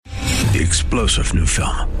the explosive new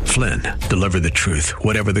film, Flynn, Deliver the Truth,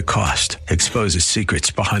 Whatever the Cost, exposes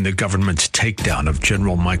secrets behind the government's takedown of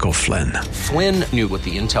General Michael Flynn. Flynn knew what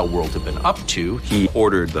the intel world had been up to. He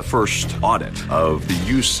ordered the first audit of the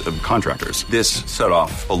use of contractors. This set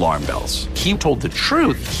off alarm bells. He told the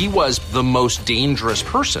truth. He was the most dangerous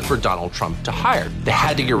person for Donald Trump to hire. They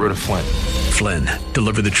had to get rid of Flynn. Flynn,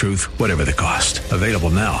 Deliver the Truth, Whatever the Cost. Available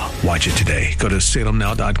now. Watch it today. Go to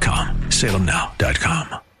salemnow.com.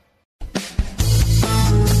 salemnow.com.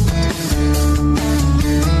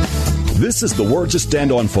 This is the Word to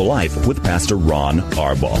Stand On for Life with Pastor Ron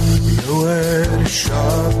Arbaugh. Your word is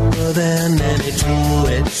sharper than any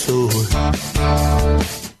two-edged sword,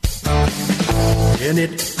 and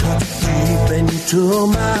it cuts deep into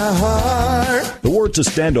my heart. The Word to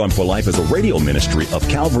Stand On for Life is a radio ministry of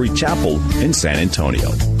Calvary Chapel in San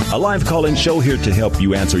Antonio. A live call-in show here to help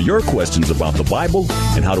you answer your questions about the Bible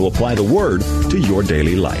and how to apply the Word to your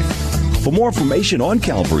daily life. For more information on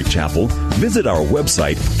Calvary Chapel, visit our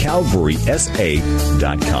website,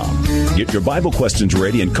 calvarysa.com. Get your Bible questions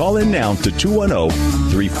ready and call in now to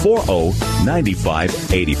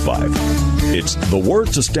 210-340-9585. It's The Word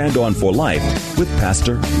to Stand On for Life with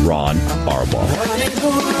Pastor Ron Arbaugh. The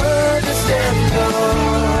word to stand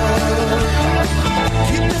on.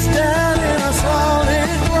 Keep us down in a solid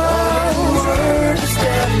ground. The word to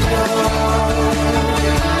stand on.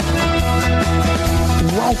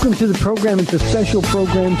 Welcome to the program. It's a special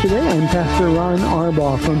program today. I'm Pastor Ron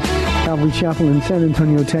Arbaugh from Calvary Chapel in San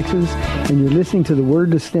Antonio, Texas, and you're listening to The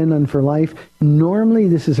Word to Stand On for Life. Normally,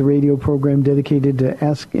 this is a radio program dedicated to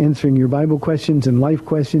answering your Bible questions and life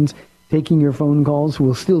questions, taking your phone calls.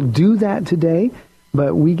 We'll still do that today,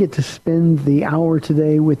 but we get to spend the hour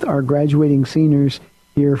today with our graduating seniors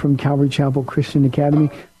here from Calvary Chapel Christian Academy.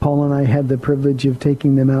 Paul and I had the privilege of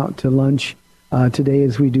taking them out to lunch today,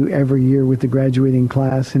 as we do every year with the graduating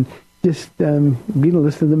class, and just be able to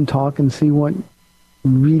listen to them talk and see what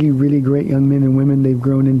really, really great young men and women they've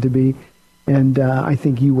grown into be. And I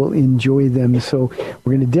think you will enjoy them. So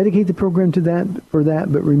we're going to dedicate the program to that.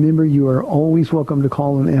 But remember, you are always welcome to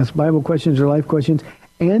call and ask Bible questions or life questions.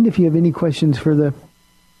 And if you have any questions for the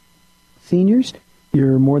seniors,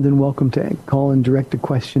 you're more than welcome to call and direct a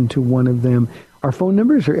question to one of them. Our phone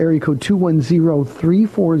numbers are area code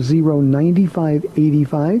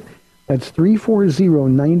 210-340-9585. That's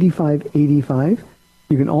 340-9585.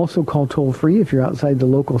 You can also call toll-free if you're outside the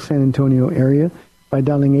local San Antonio area by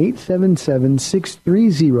dialing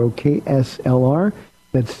 877-630-KSLR.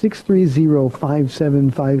 That's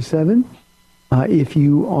 630-5757. If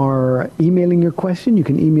you are emailing your question, you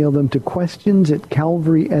can email them to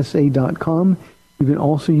questions@calvarysa.com. You can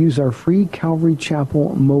also use our free Calvary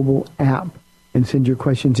Chapel mobile app and send your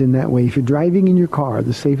questions in that way. If you're driving in your car,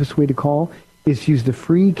 the safest way to call is to use the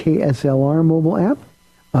free KSLR mobile app.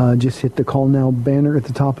 Just hit the Call Now banner at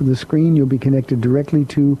the top of the screen. You'll be connected directly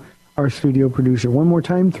to our studio producer. One more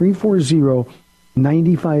time,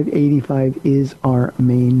 340-9585 is our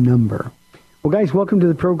main number. Well, guys, welcome to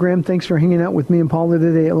the program. Thanks for hanging out with me and Paula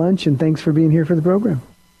today at lunch, and thanks for being here for the program.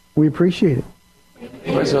 We appreciate it.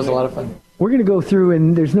 It was a lot of fun. We're going to go through,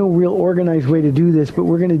 and there's no real organized way to do this, but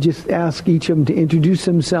we're going to just ask each of them to introduce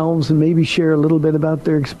themselves and maybe share a little bit about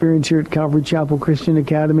their experience here at Calvary Chapel Christian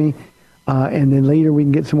Academy. And then later we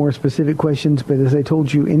can get some more specific questions. But as I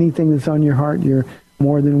told you, anything that's on your heart, you're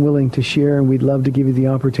more than willing to share, and we'd love to give you the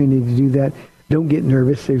opportunity to do that. Don't get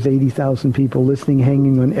nervous. There's 80,000 people listening,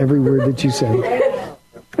 hanging on every word that you say.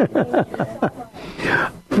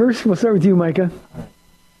 First, we'll start with you, Micah.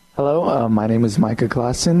 Hello, my name is Micah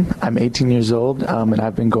Klassen. I'm 18 years old, and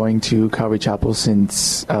I've been going to Calvary Chapel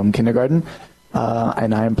since kindergarten.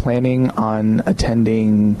 And I am planning on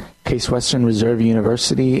attending Case Western Reserve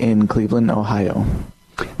University in Cleveland, Ohio.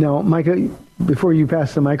 Now, Micah, before you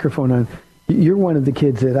pass the microphone on, you're one of the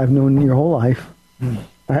kids that I've known your whole life.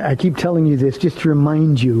 I keep telling you this just to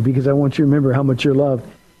remind you, because I want you to remember how much you're loved,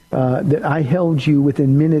 that I held you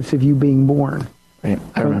within minutes of you being born. Right,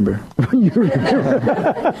 I remember.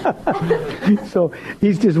 So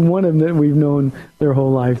he's just one of them that we've known their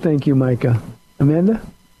whole life. Thank you, Micah. Amanda?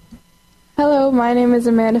 Hello, my name is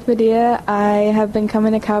Amanda Padilla. I have been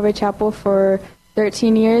coming to Calvary Chapel for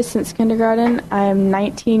 13 years since kindergarten. I'm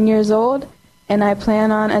 19 years old, and I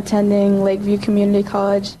plan on attending Lakeview Community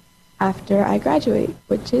College after I graduate,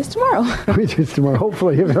 which is tomorrow. Which is tomorrow,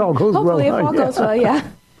 hopefully, if it all goes well. Hopefully, if all goes well, yeah.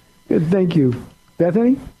 Good, thank you.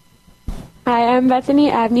 Bethany? Hi, I'm Bethany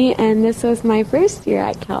Abney, and this was my first year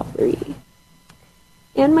at Calvary.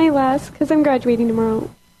 And my last, because I'm graduating tomorrow.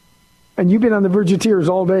 And you've been on the verge of tears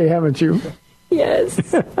all day, haven't you? Yes.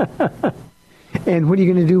 And what are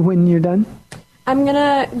you going to do when you're done? I'm going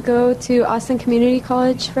to go to Austin Community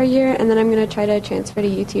College for a year, and then I'm going to try to transfer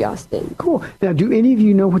to UT Austin. Cool. Now, do any of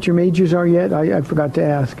you know what your majors are yet? I forgot to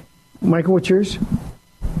ask. Michael, what's yours?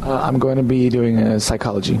 I'm going to be doing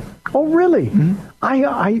psychology. Oh, really?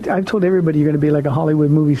 Mm-hmm. I've told everybody you're going to be like a Hollywood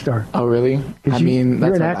movie star. Oh, really? I mean,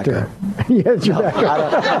 you're that's an actor. Yes, you're an actor. I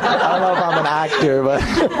don't know if I'm an actor, but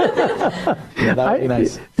yeah, that would be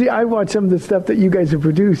nice. See, I watch some of the stuff that you guys have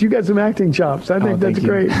produced. You got some acting chops. I think that's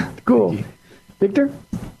great. Cool. Victor?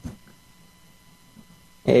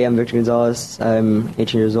 Hey, I'm Victor Gonzalez. I'm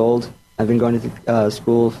 18 years old. I've been going to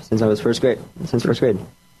school since I was first grade.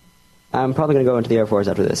 I'm probably going to go into the Air Force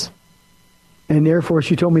after this. And the Air Force,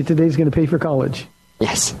 you told me today's going to pay for college.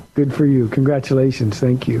 Yes. Good for you. Congratulations.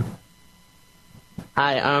 Thank you.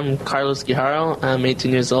 Hi, I'm Carlos Guijarro. I'm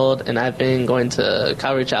 18 years old, and I've been going to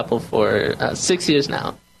Calvary Chapel for 6 years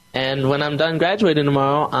now. And when I'm done graduating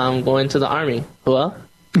tomorrow, I'm going to the Army. Well,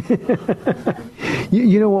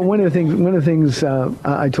 you know what? One of the things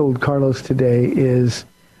I told Carlos today is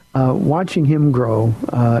watching him grow.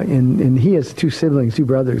 And he has two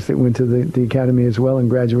brothers that went to the academy as well and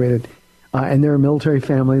graduated. And they're a military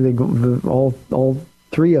family. All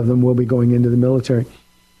three of them will be going into the military.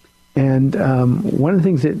 And one of the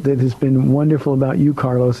things that has been wonderful about you,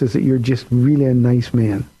 Carlos, is that you're just really a nice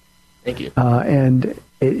man. Thank you. And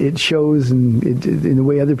it shows in the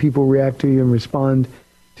way other people react to you and respond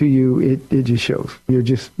to you. It just shows.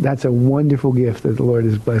 That's a wonderful gift that the Lord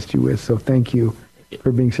has blessed you with. So thank you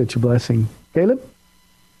for being such a blessing. Caleb?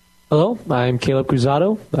 Hello, I'm Caleb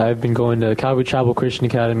Cruzado. I've been going to Calvary Chapel Christian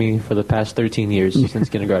Academy for the past 13 years, since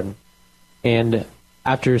kindergarten. And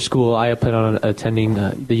after school, I plan on attending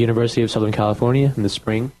the University of Southern California in the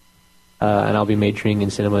spring, and I'll be majoring in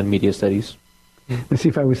cinema and media studies. Let's see,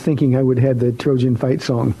 if I was thinking, I would have had the Trojan fight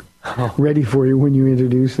song ready for you when you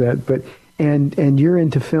introduced that. But and you're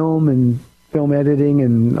into film and film editing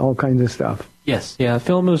and all kinds of stuff. Yes, yeah.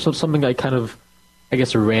 Film was something I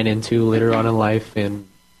ran into later on in life, and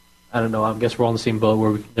I don't know, I guess we're all in the same boat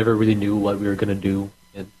where we never really knew what we were going to do.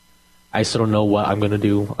 And I still don't know what I'm going to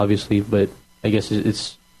do, obviously, but I guess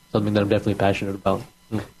it's something that I'm definitely passionate about.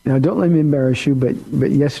 Now, don't let me embarrass you, but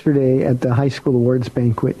yesterday at the high school awards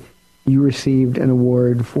banquet, you received an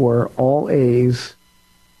award for all A's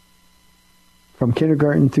from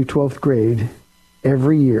kindergarten through 12th grade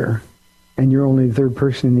every year, and you're only the third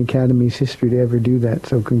person in the Academy's history to ever do that,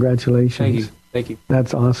 so congratulations. Thank you.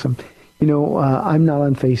 That's awesome. You know, I'm not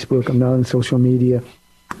on Facebook. I'm not on social media.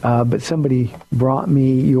 But somebody brought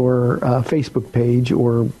me your Facebook page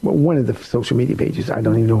or one of the social media pages. I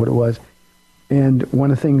don't even know what it was. And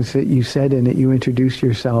one of the things that you said in it, you introduced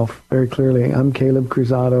yourself very clearly. I'm Caleb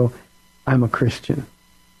Cruzado. I'm a Christian.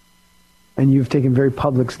 And you've taken very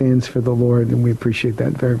public stands for the Lord, and we appreciate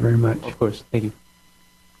that very, very much. Of course. Thank you.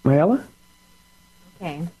 Mayela?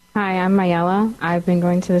 Okay. Hi, I'm Mayela. I've been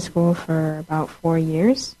going to the school for about 4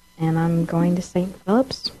 years. And I'm going to St.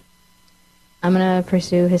 Philip's. I'm going to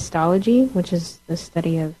pursue histology, which is the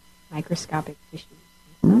study of microscopic tissues.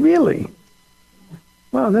 Really?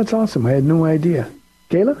 Wow, that's awesome. I had no idea.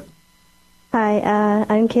 Kayla? Hi,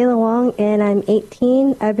 I'm Kayla Wong, and I'm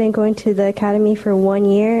 18. I've been going to the academy for 1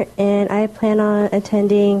 year, and I plan on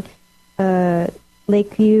attending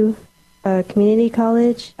Lakeview Community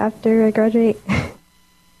College after I graduate.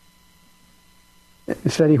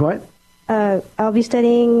 Study what? I'll be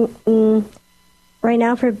studying right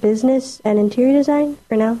now for business and interior design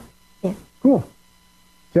for now. Yeah. Cool.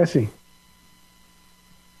 Jesse.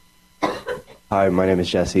 Hi, my name is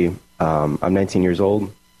Jesse. I'm 19 years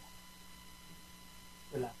old.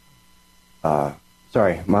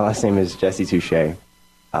 Sorry, my last name is Jesse Touche.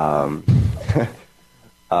 I'm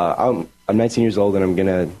 19 years old, and I'm going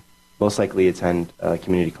to most likely attend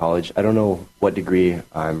community college. I don't know what degree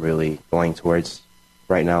I'm really going towards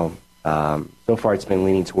right now. So far, it's been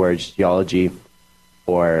leaning towards geology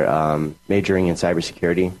or majoring in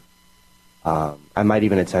cybersecurity. I might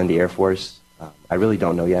even attend the Air Force. I really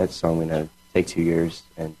don't know yet, so I'm going to take 2 years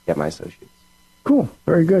and get my associates. Cool.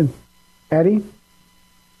 Very good. Addie?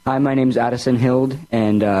 Hi, my name is Addison Hild,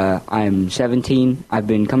 and I'm 17. I've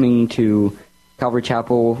been coming to Calvary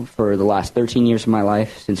Chapel for the last 13 years of my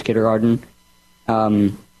life, since kindergarten.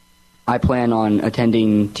 I plan on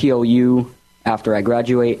attending TOU after I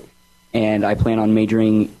graduate, and I plan on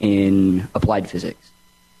majoring in applied physics.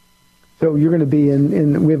 So you're going to be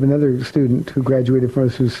in we have another student who graduated from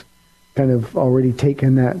us who's kind of already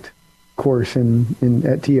taken that course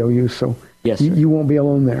at TOU, so yes, you won't be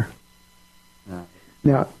alone there.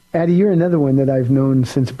 Now, Addie, you're another one that I've known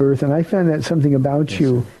since birth, and I found out something about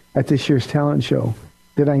you at this year's talent show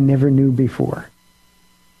that I never knew before.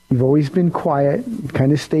 You've always been quiet,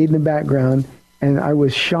 kind of stayed in the background, and I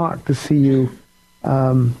was shocked to see you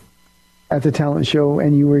at the talent show,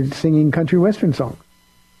 and you were singing country western songs.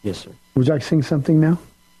 Yes, sir. Would you like to sing something now?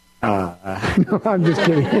 No, I'm just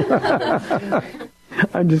kidding.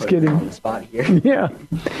 I'm just kidding. On the spot here. Yeah.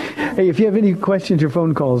 Hey, if you have any questions or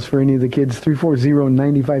phone calls for any of the kids,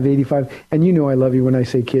 340-9585. And you know I love you when I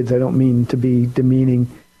say kids. I don't mean to be demeaning.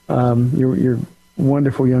 You're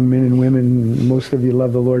wonderful young men and women. Most of you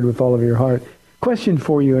love the Lord with all of your heart. Question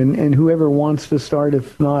for you, and whoever wants to start,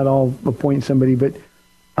 if not, I'll appoint somebody. But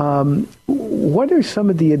what are some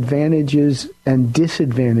of the advantages and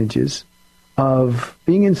disadvantages of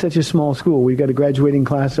being in such a small school? We've got a graduating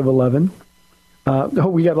class of 11.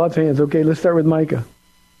 We got lots of hands. Okay, let's start with Micah.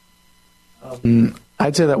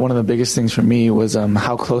 I'd say that one of the biggest things for me was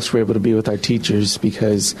how close we're able to be with our teachers,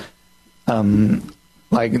 because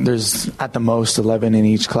there's at the most 11 in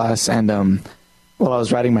each class. And while I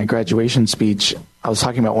was writing my graduation speech, I was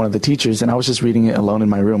talking about one of the teachers, and I was just reading it alone in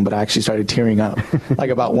my room, but I actually started tearing up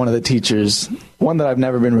about one of the teachers, one that I've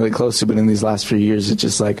never been really close to, but in these last few years, it's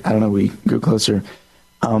just I don't know, we grew closer.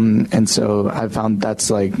 And so I found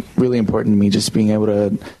that's really important to me, just being able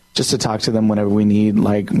to talk to them whenever we need,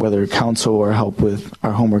 whether counsel or help with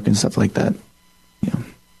our homework and stuff like that. Yeah.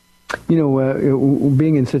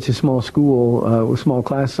 Being in such a small school with small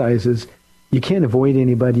class sizes, you can't avoid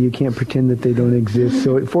anybody. You can't pretend that they don't exist.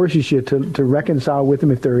 So it forces you to reconcile with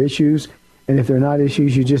them if there are issues. And if they're not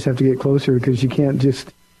issues, you just have to get closer, because you can't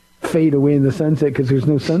just fade away in the sunset, because there's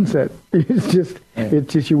no sunset. It's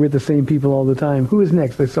just you're with the same people all the time. Who is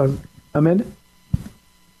next? I saw Amanda.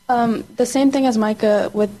 The same thing as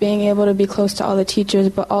Micah with being able to be close to all the teachers,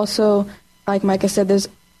 but also, like Micah said, there's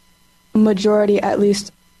a majority, at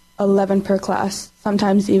least 11 per class,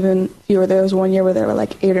 sometimes even fewer. There was one year where there were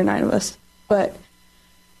 8 or 9 of us. But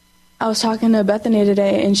I was talking to Bethany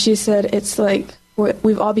today, and she said it's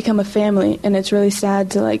we've all become a family, and it's really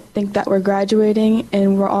sad to think that we're graduating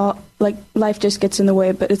and we're all life just gets in the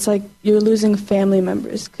way. But it's you're losing family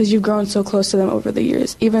members because you've grown so close to them over the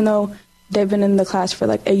years. Even though they've been in the class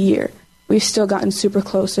for a year, we've still gotten super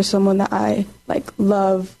close. There's someone that I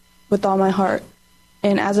love with all my heart.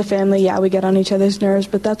 And as a family, yeah, we get on each other's nerves,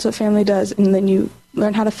 but that's what family does. And then you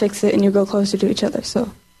learn how to fix it, and you grow closer to each other.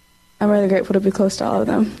 So I'm really grateful to be close to all of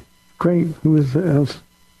them. Great. Who is else?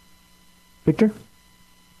 Victor?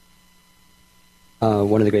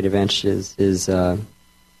 One of the great advantages is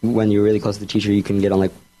when you're really close to the teacher, you can get on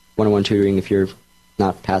one-on-one tutoring if you're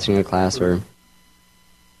not passing a class or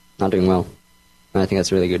not doing well. And I think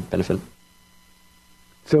that's a really good benefit.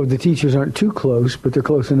 So the teachers aren't too close, but they're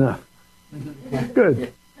close enough.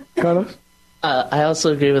 Good. Carlos? I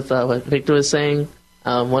also agree with what Victor was saying.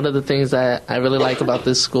 One of the things that I really like about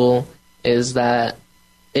this school is that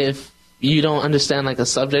if you don't understand a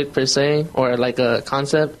subject per se or a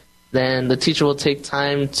concept, then the teacher will take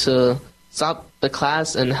time to stop the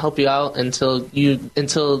class and help you out until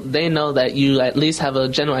they know that you at least have a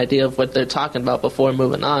general idea of what they're talking about before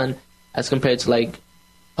moving on, as compared to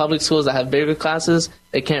public schools that have bigger classes.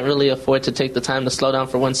 They can't really afford to take the time to slow down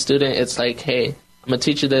for one student. It's hey, I'm going to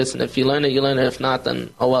teach you this, and if you learn it, you learn it. If not,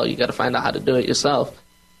 then, oh well, you got to find out how to do it yourself.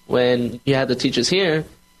 When you have the teachers here,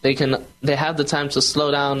 they have the time to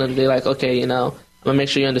slow down and be okay, I'm going to make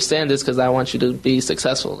sure you understand this because I want you to be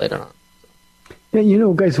successful later on.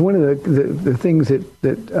 Yeah, guys, one of the things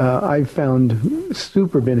that I've found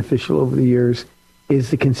super beneficial over the years is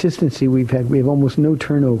the consistency we've had. We have almost no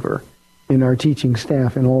turnover in our teaching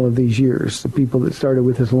staff in all of these years. The people that started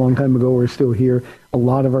with us a long time ago are still here. A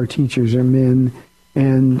lot of our teachers are men,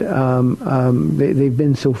 and they've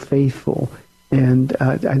been so faithful. And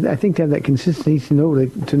I think to have that consistency,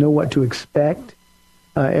 to know what to expect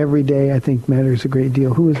every day, I think matters a great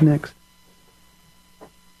deal. Who is next?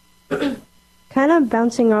 Kind of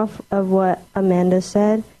bouncing off of what Amanda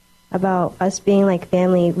said about us being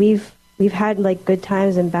family. We've had good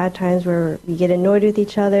times and bad times where we get annoyed with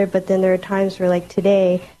each other, but then there are times where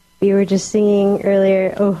today we were just singing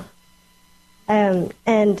earlier. And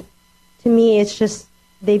to me, it's just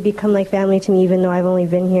they become family to me, even though I've only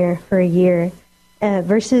been here for a year.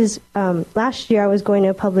 Versus last year, I was going to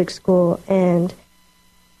a public school, and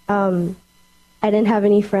I didn't have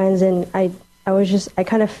any friends, and I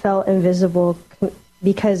kind of felt invisible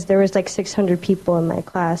because there was 600 people in my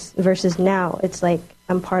class, versus now it's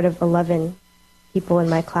I'm part of 11 people in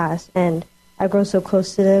my class, and I've grown so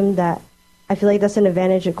close to them that I feel that's an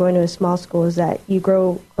advantage of going to a small school, is that you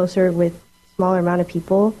grow closer with a smaller amount of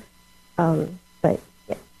people. But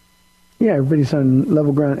yeah. Yeah, everybody's on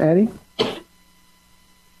level ground. Addie?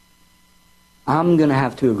 I'm going to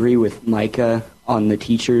have to agree with Micah on the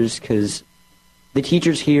teachers, because the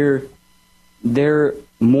teachers here, they're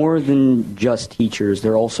more than just teachers.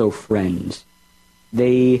 They're also friends.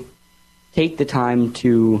 They take the time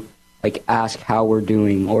to ask how we're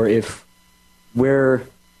doing, or if we're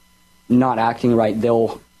not acting right,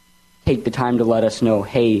 they'll take the time to let us know,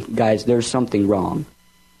 hey, guys, there's something wrong.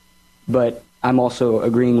 But I'm also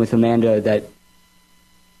agreeing with Amanda that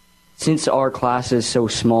since our class is so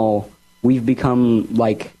small, we've become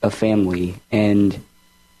like a family. And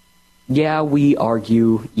yeah, we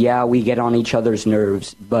argue. Yeah, we get on each other's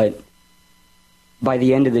nerves. But by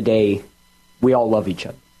the end of the day, we all love each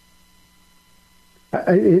other.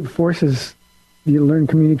 It forces you to learn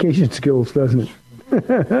communication skills, doesn't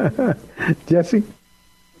it? Jesse?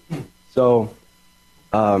 So,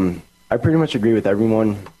 I pretty much agree with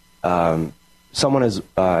everyone. Someone as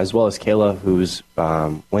well as Kayla, who's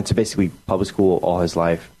went to basically public school all his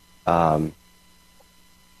life. Coming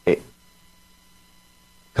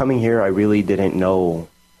here, I really didn't know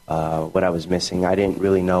what I was missing. I didn't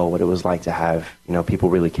really know what it was like to have, people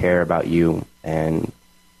really care about you, and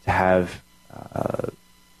to have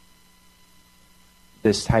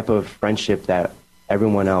this type of friendship that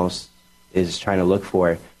everyone else is trying to look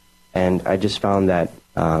for. And I just found that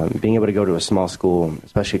being able to go to a small school,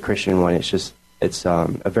 especially a Christian one, it's a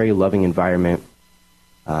very loving environment.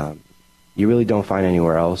 You really don't find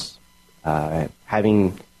anywhere else.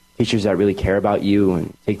 Having teachers that really care about you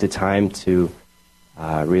and take the time to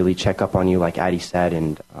really check up on you, like Addie said,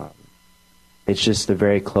 and it's just a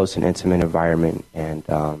very close and intimate environment. And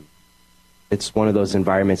it's one of those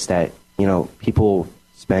environments that, people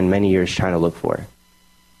spend many years trying to look for.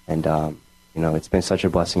 And, it's been such a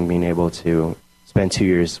blessing being able to spend 2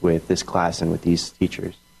 years with this class and with these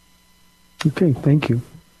teachers. Okay, thank you.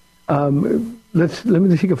 Let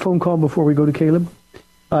me take a phone call before we go to Caleb.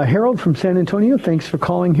 Harold from San Antonio, thanks for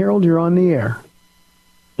calling. Harold, you're on the air.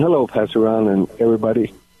 Hello, Pastor Ron and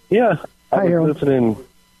everybody. Yeah, I was listening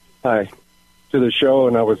to the show,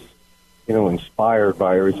 and I was, inspired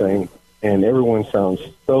by everything. And everyone sounds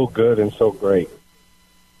so good and so great.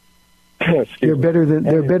 They're better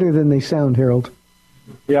than they sound, Harold.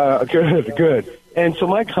 Yeah, good. And so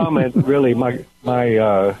my comment, really, my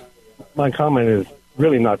comment is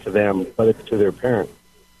really not to them, but it's to their parents.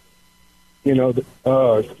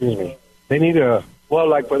 Excuse me. They need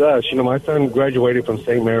like with us, my son graduated from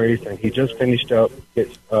St. Mary's, and he just finished up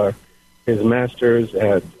his master's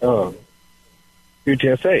at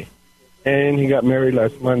UTSA, and he got married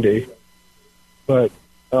last Monday. But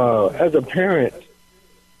as a parent,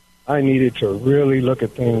 I needed to really look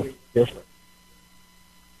at things different.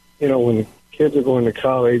 When the kids are going to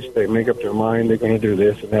college, they make up their mind they're going to do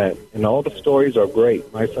this and that. And all the stories are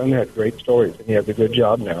great. My son had great stories, and he has a good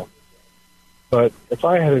job now. But if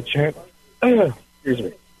I had a chance,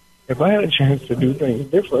 if I had a chance to do things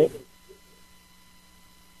different,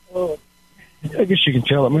 well, I guess you can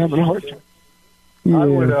tell I'm having a hard time.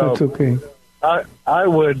 Yeah, that's okay. I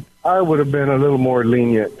would have been a little more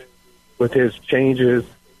lenient with his changes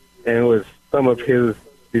and with some of his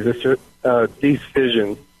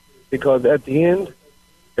decisions, because at the end,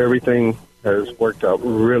 everything has worked out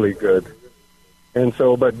really good. And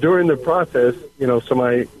so, but during the process, so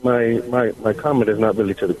my comment is not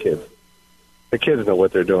really to the kids. The kids know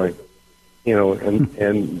what they're doing,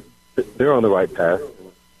 and they're on the right path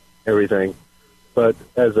and everything. But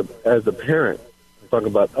as a parent, I'm talking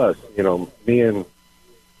about us, me and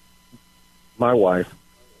my wife,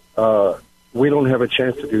 we don't have a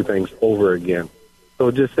chance to do things over again.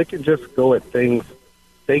 So they can just go at things,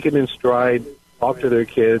 take it in stride, talk to their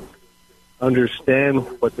kids,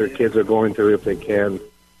 understand what their kids are going through if they can.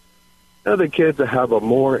 The kids to have a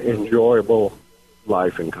more enjoyable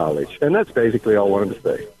life in college. And that's basically all I wanted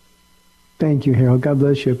to say. Thank you, Harold. God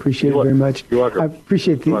bless you. Appreciate it very much. You're welcome. I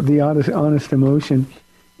appreciate the honest emotion.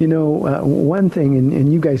 One thing,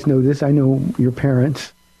 and you guys know this, I know your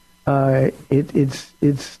parents,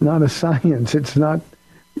 it's not a science. It's not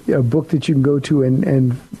a book that you can go to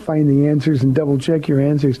and find the answers and double check your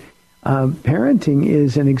answers. Parenting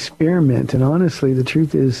is an experiment, and honestly, the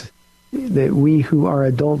truth is that we who are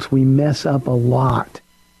adults, we mess up a lot.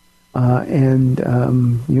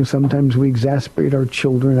 Sometimes we exasperate our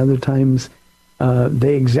children, other times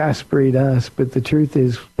they exasperate us, but the truth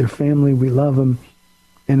is they're family, we love them,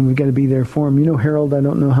 and we've got to be there for them. Harold, I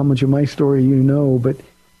don't know how much of my story you know, but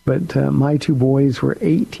my two boys were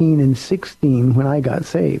 18 and 16 when I got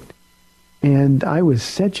saved. And I was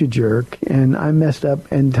such a jerk, and I messed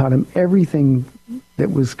up and taught him everything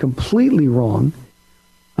that was completely wrong.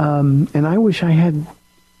 And I wish I had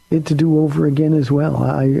it to do over again as well.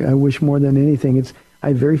 I wish more than anything. I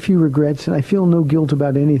have very few regrets, and I feel no guilt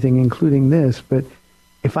about anything, including this. But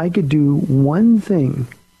if I could do one thing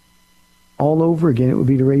all over again, it would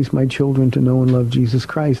be to raise my children to know and love Jesus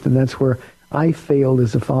Christ. And that's where I failed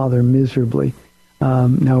as a father miserably.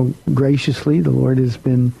 Now, graciously, the Lord has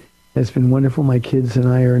been wonderful. My kids and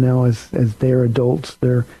I are now, as they're adults,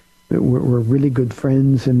 we're really good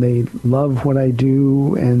friends, and they love what I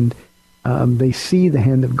do, and they see the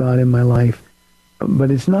hand of God in my life.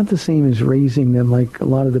 But it's not the same as raising them like a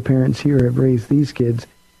lot of the parents here have raised these kids.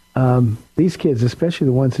 These kids, especially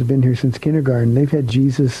the ones that have been here since kindergarten, they've had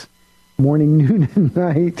Jesus morning, noon, and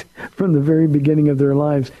night from the very beginning of their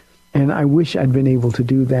lives. And I wish I'd been able to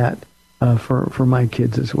do that for my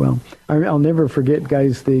kids as well. I'll never forget,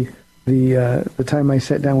 guys, the time I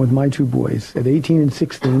sat down with my two boys at 18 and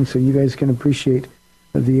 16, so you guys can appreciate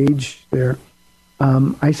the age there.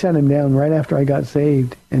 I sat him down right after I got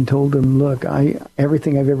saved and told him, look,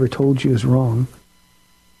 everything I've ever told you is wrong.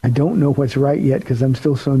 I don't know what's right yet because I'm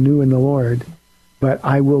still so new in the Lord, but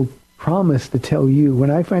I will promise to tell you. When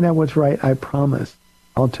I find out what's right, I promise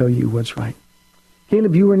I'll tell you what's right.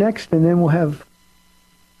 Caleb, you were next, and then we'll have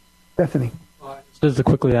Bethany. Just to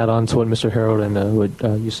quickly add on to what Mr. Harold and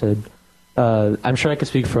what you said, I'm sure I could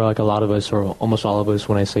speak for like a lot of us or almost all of us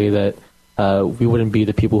when I say that we wouldn't be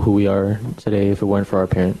the people who we are today if it weren't for our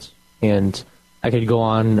parents. And I could go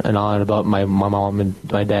on and on about my mom and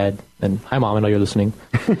my dad. And hi, Mom, I know you're listening.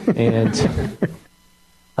 And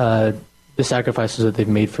the sacrifices that they've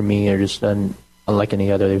made for me are just unlike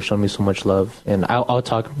any other. They've shown me so much love. And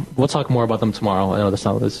we'll talk more about them tomorrow. I know that's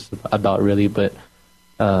not what this is about really, but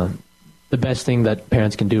the best thing that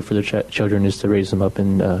parents can do for their children is to raise them up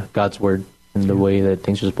in God's Word in the way that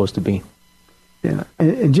things are supposed to be. Yeah,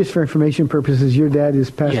 and just for information purposes, your dad is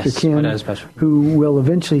Pastor Ken, my dad is Pastor Ken, who will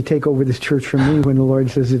eventually take over this church from me when the Lord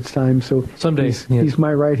says it's time. So someday, he's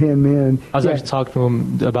my right-hand man. I was actually talking to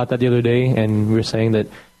him about that the other day, and we were saying that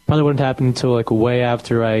probably wouldn't happen until like way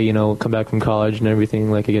after I, come back from college and everything,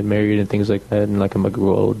 like I get married and things like that, and like I'm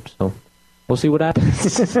grow old. So we'll see what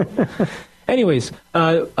happens. Anyways,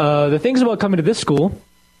 the things about coming to this school.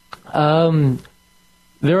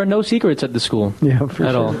 There are no secrets at the school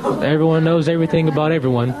at all. Everyone knows everything about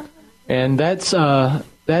everyone, and that's a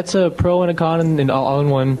pro and a con in all in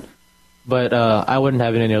one. But I wouldn't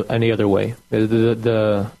have it any other way.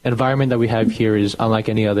 The environment that we have here is unlike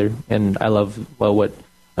any other, and I love what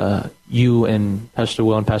you and Pastor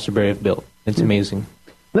Will and Pastor Barry have built. It's amazing.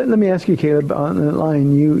 Let me ask you, Caleb, on the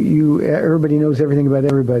line. You everybody knows everything about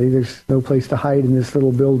everybody. There's no place to hide in this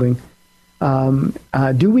little building.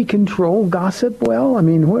 Do we control gossip well? I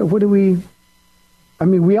mean, what do we... I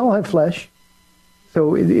mean, we all have flesh.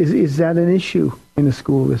 So is that an issue in a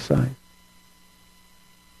school this size?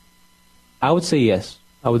 I would say yes.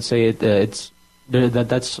 I would say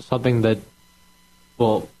that's something that,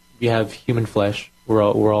 well, we have human flesh.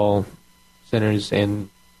 We're all sinners, and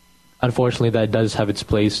unfortunately that does have its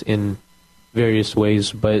place in various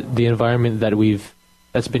ways. But the environment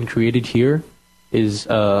that's been created here is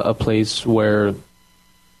a place where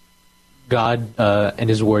God and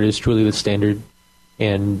His Word is truly the standard,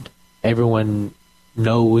 and everyone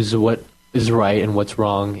knows what is right and what's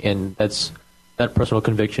wrong, and that personal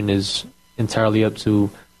conviction is entirely up to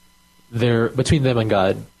between them and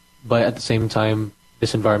God. But at the same time,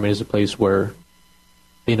 this environment is a place where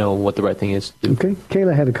they know what the right thing is to do. Okay,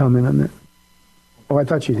 Kayla had a comment on that. Oh, I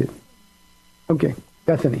thought you did. Okay,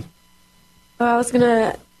 Bethany. Well, I was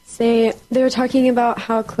gonna say, they were talking about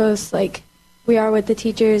how close we are with the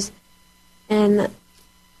teachers, and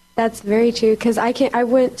that's very true, because I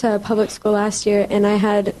went to public school last year, and I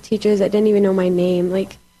had teachers that didn't even know my name.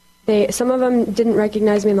 Some of them didn't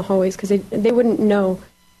recognize me in the hallways because they wouldn't know,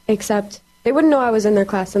 except they wouldn't know I was in their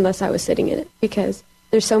class unless I was sitting in it, because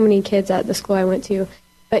there's so many kids at the school I went to.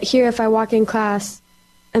 But here, if I walk in class,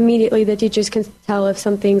 immediately the teachers can tell if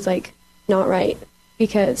something's not right,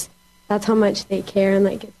 because that's how much they care and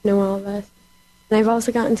get to know all of us. And I've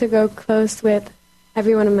also gotten to go close with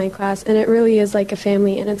everyone in my class, and it really is like a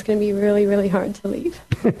family, and it's going to be really, really hard to leave.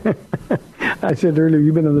 I said earlier,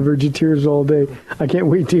 you've been on the verge of tears all day. I can't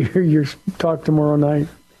wait to hear your talk tomorrow night.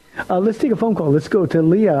 Let's take a phone call. Let's go to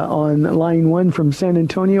Leah on line 1 from San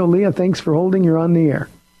Antonio. Leah, thanks for holding. You're on the air.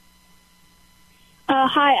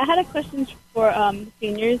 Hi, I had a question for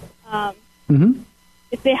seniors.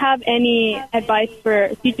 If they have any advice for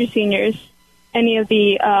future seniors, any of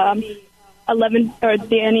the 11 or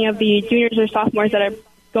any of the juniors or sophomores that are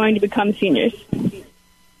going to become seniors.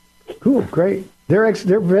 Cool, great. They're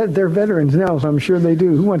veterans now, so I'm sure they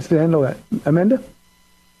do. Who wants to handle that? Amanda?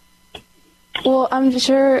 Well, I'm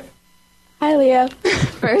sure. Hi, Leah.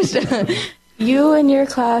 First, you and your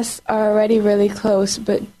class are already really close,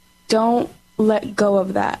 but don't let go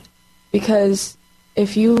of that, because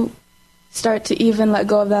if you start to even let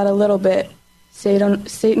go of that a little bit,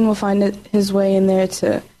 Satan will find his way in there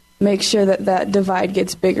to make sure that divide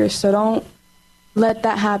gets bigger. So don't let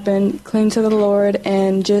that happen. Cling to the Lord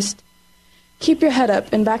and just keep your head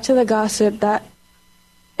up. And back to the gossip, that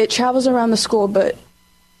it travels around the school, but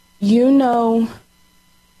you know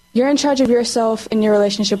you're in charge of yourself and your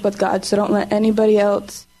relationship with God, so don't let anybody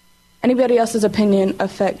else's opinion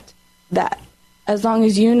affect that. As long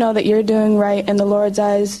as you know that you're doing right in the Lord's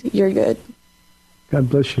eyes, you're good. God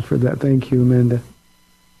bless you for that. Thank you, Amanda.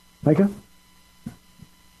 Micah?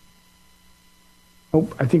 Oh,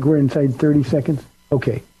 I think we're inside 30 seconds.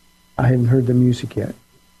 Okay. I hadn't heard the music yet.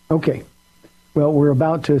 Okay. Well, we're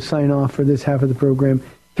about to sign off for this half of the program.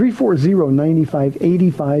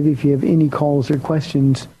 340-9585 if you have any calls or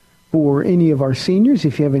questions for any of our seniors.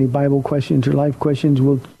 If you have any Bible questions or life questions,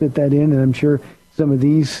 we'll fit that in, and I'm sure some of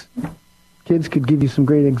these kids could give you some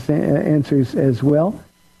great answers as well.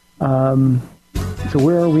 So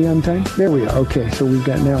where are we on time? There we are. Okay, so we've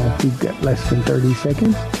got less than 30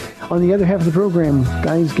 seconds. On the other half of the program,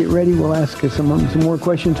 guys, get ready. We'll ask some more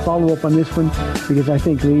questions, follow up on this one, because I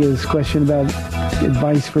think Leah's question about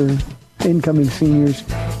advice for incoming seniors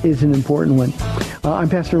is an important one. I'm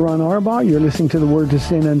Pastor Ron Arbaugh. You're listening to the Word to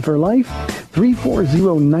Stand On for Life.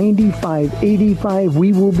 340-9585.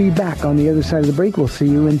 We will be back on the other side of the break. We'll see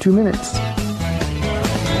you in 2 minutes.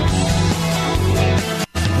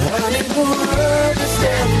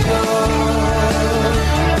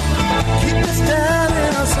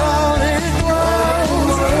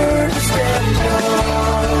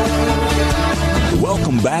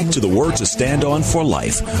 Back to the Word to Stand On for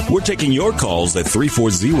Life. We're taking your calls at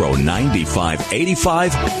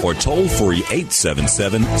 340-9585 or toll free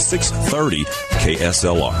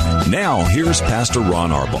 877-630-KSLR. Now, here's Pastor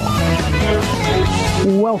Ron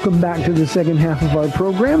Arbaugh. Welcome back to the second half of our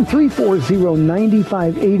program,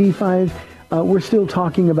 340-9585. We're still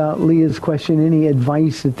talking about Leah's question, any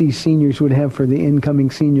advice that these seniors would have for the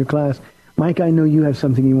incoming senior class. Mike, I know you have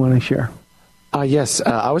something you want to share. Yes,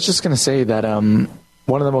 I was just going to say that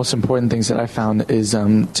one of the most important things that I found is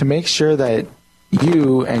to make sure that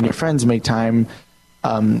you and your friends make time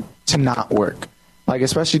to not work. Like,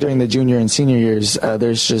 especially during the junior and senior years,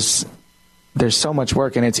 there's so much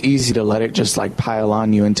work, and it's easy to let it just like pile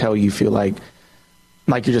on you until you feel like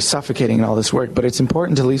you're just suffocating in all this work. But it's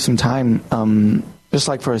important to leave some time, just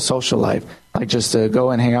like for a social life, like just to go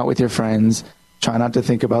and hang out with your friends. Try not to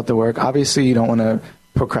think about the work. Obviously, you don't want to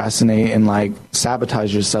procrastinate and like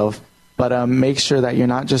sabotage yourself. But make sure that you're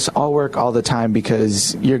not just all work all the time,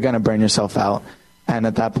 because you're going to burn yourself out. And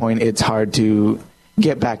at that point, it's hard to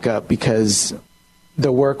get back up because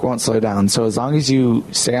the work won't slow down. So as long as you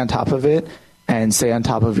stay on top of it and stay on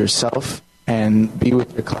top of yourself and be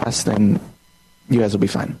with your class, then you guys will be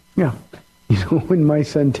fine. Yeah. You know, when my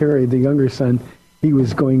son, Terry, the younger son, he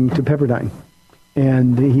was going to Pepperdine.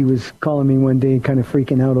 And he was calling me one day kind of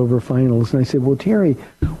freaking out over finals. And I said, well, Terry,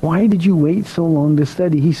 why did you wait so long to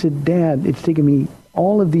study? He said, Dad, it's taken me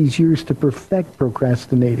all of these years to perfect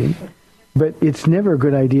procrastinating. But it's never a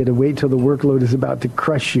good idea to wait till the workload is about to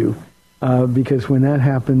crush you. Because when that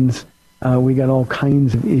happens, we got all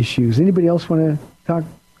kinds of issues. Anybody else want to talk?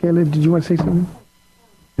 Kayla, did you want to say something?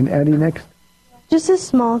 And Addie next? Just a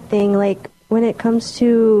small thing, like when it comes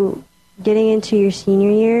to getting into your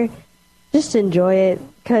senior year, just enjoy it,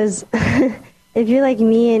 because if you're like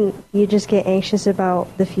me and you just get anxious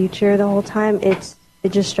about the future the whole time, it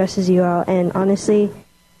just stresses you out. And honestly,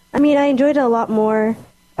 I mean, I enjoyed it a lot more,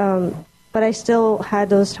 but I still had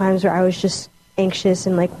those times where I was just anxious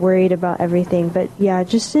and like worried about everything. But yeah,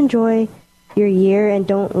 just enjoy your year and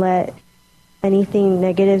don't let anything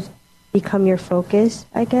negative become your focus,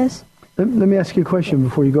 I guess. Let me ask you a question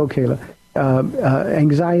before you go, Kayla.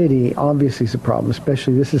 Anxiety obviously is a problem,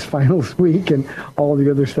 especially this is finals week and all the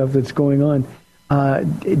other stuff that's going on.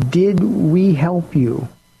 Did we help you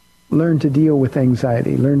learn to deal with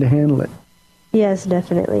anxiety, learn to handle it? Yes,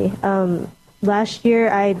 definitely. Last year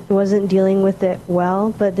I wasn't dealing with it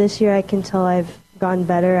well, but this year I can tell I've gotten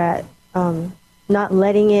better at not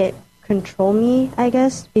letting it control me, I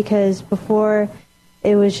guess, because before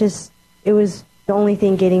it was the only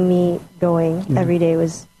thing getting me going every day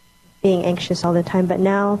was being anxious all the time. But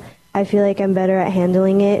now I feel like I'm better at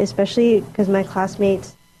handling it, especially because my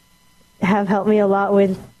classmates have helped me a lot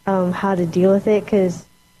with how to deal with it, because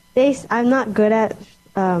I'm not good at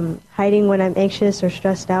hiding when I'm anxious or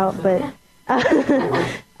stressed out, but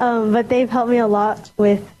but they've helped me a lot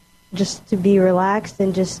with just to be relaxed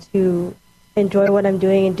and just to enjoy what I'm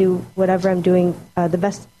doing and do whatever I'm doing the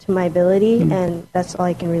best to my ability, and that's all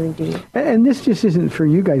I can really do. And this just isn't for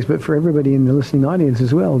you guys, but for everybody in the listening audience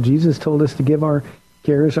as well. Jesus told us to give our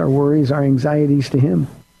cares, our worries, our anxieties to him.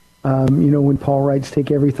 When Paul writes,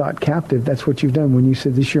 take every thought captive, that's what you've done. When you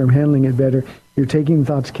said, this year I'm handling it better, you're taking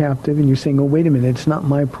thoughts captive and you're saying, oh, wait a minute, it's not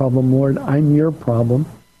my problem, Lord, I'm your problem.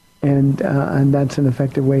 And that's an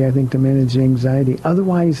effective way, I think, to manage anxiety.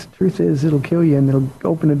 Otherwise, truth is, it'll kill you and it'll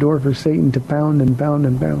open a door for Satan to pound and pound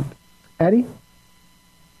and pound. Addie?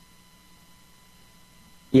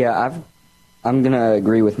 Yeah, I'm going to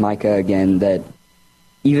agree with Micah again that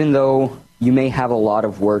even though you may have a lot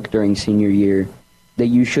of work during senior year, that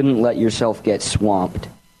you shouldn't let yourself get swamped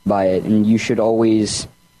by it, and you should always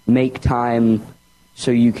make time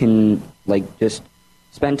so you can just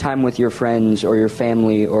spend time with your friends or your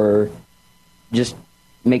family, or just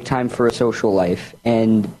make time for a social life.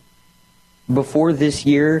 And before this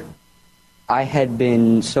year, I had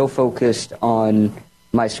been so focused on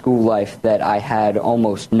my school life that I had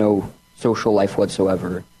almost no social life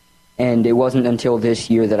whatsoever. And it wasn't until this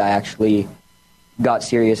year that I actually got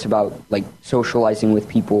serious about socializing with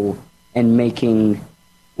people and making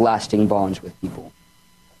lasting bonds with people.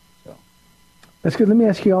 So that's good. Let me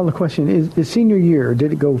ask you all the question: is senior year,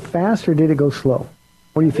 did it go fast or did it go slow?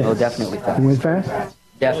 What do you think? Oh, definitely fast. It went fast?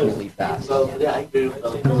 Definitely fast.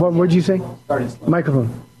 What did you say?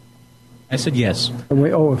 Microphone. I said yes.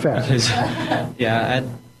 Fast. Yeah.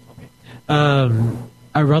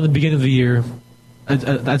 Around the beginning of the year,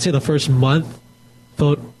 I'd say the first month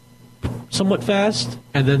felt somewhat fast,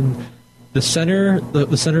 and then the center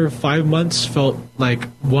 5 months felt like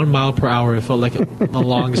 1 mile per hour. It felt like the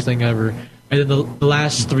longest thing ever. And then the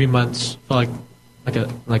last 3 months felt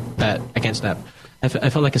like that. I can't snap. I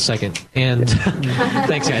felt like a second. And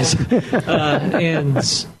thanks, guys. And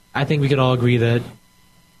I think we could all agree that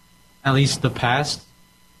at least the past,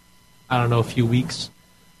 a few weeks,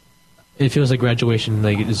 it feels like graduation.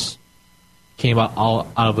 Like it just came out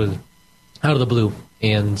out of the blue.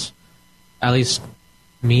 And at least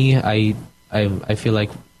me, I feel like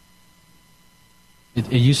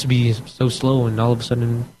it used to be so slow, and all of a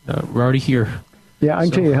sudden we're already here. Yeah, I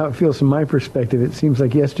can tell you how it feels from my perspective. It seems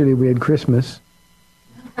like yesterday we had Christmas,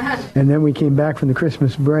 and then we came back from the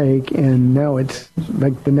Christmas break, and now it's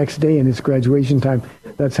like the next day and it's graduation time.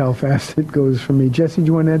 That's how fast it goes for me. Jesse, do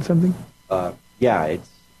you want to add something? Yeah, it's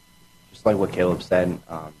just like what Caleb said.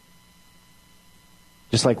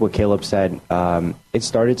 It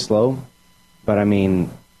started slow, but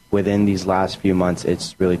within these last few months,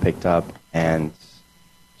 it's really picked up. And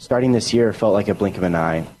starting this year felt like a blink of an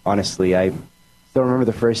eye. Honestly, I still remember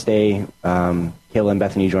the first day Kayla and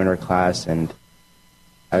Bethany joined our class, and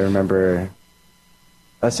I remember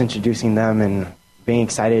us introducing them and being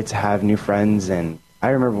excited to have new friends. And I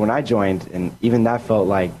remember when I joined, and even that felt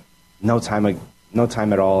like no time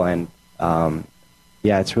at all. And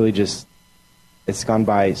it's really just, it's gone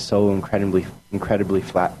by so incredibly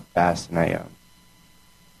fast, and I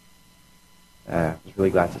was really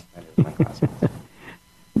glad to spend it with my classmates.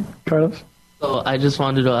 Carlos? So I just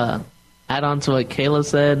wanted to add on to what Kayla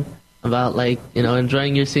said about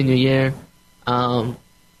enjoying your senior year.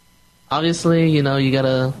 Obviously, you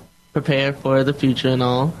gotta prepare for the future and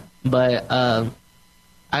all, but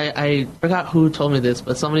I forgot who told me this,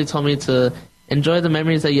 but somebody told me to enjoy the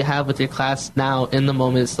memories that you have with your class now in the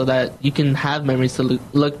moment, so that you can have memories to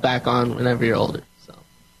look back on whenever you're older. So,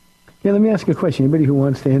 yeah, let me ask you a question. Anybody who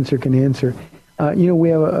wants to answer can answer. We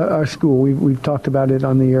have our school. We've talked about it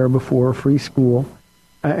on the air before, free school.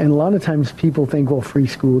 And a lot of times people think, well, free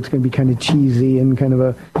school, it's going to be kind of cheesy and kind of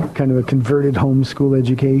a converted homeschool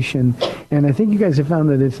education. And I think you guys have found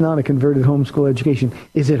that it's not a converted homeschool education.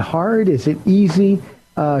 Is it hard? Is it easy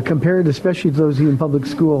compared especially to those who in public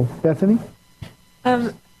school? Bethany?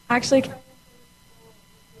 Actually,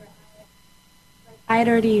 I had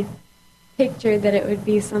already pictured that it would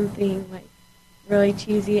be something really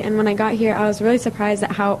cheesy. And when I got here, I was really surprised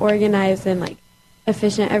at how organized and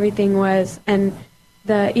efficient everything was. And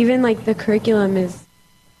the curriculum is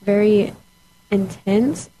very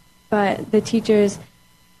intense, but the teachers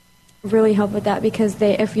really help with that, because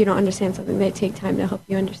if you don't understand something, they take time to help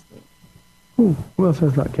you understand. Who else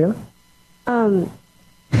has that, Kayla?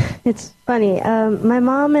 It's funny. My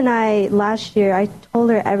mom and I, last year, I told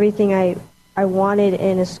her everything I wanted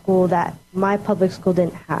in a school that my public school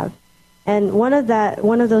didn't have. And one of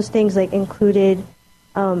those things included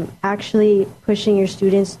actually pushing your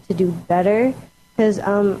students to do better. Because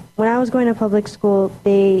when I was going to public school,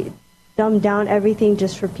 they dumbed down everything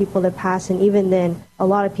just for people to pass. And even then, a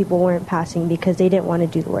lot of people weren't passing because they didn't want to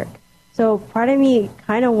do the work. So part of me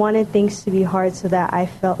kind of wanted things to be hard so that I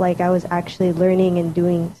felt like I was actually learning and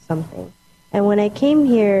doing something. And when I came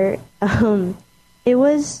here, it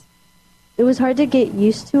was hard to get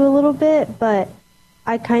used to a little bit, but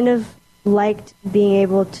I kind of liked being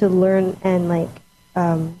able to learn and like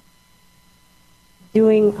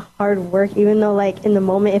doing hard work, even though like in the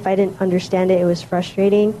moment, if I didn't understand it, it was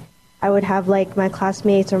frustrating. I would have like my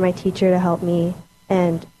classmates or my teacher to help me,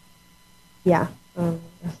 and yeah.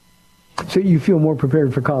 So you feel more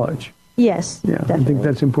prepared for college? Yes. Yeah, definitely. I think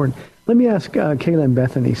that's important. Let me ask Kayla and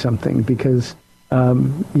Bethany something, because you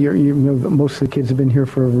know, most of the kids have been here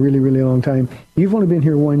for a really, really long time. You've only been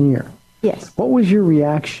here 1 year. Yes. What was your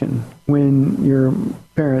reaction when your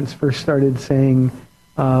parents first started saying,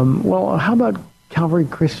 well, how about Calvary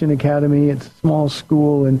Christian Academy? It's a small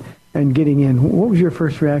school, and getting in. What was your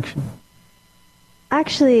first reaction?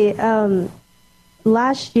 Actually,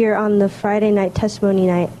 last year on the Friday night testimony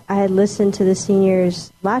night, I had listened to the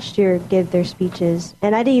seniors last year give their speeches,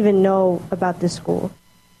 and I didn't even know about this school.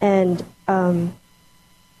 And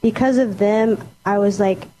because of them, I was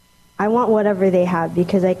like, I want whatever they have,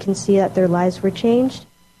 because I can see that their lives were changed.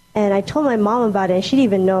 And I told my mom about it, and she didn't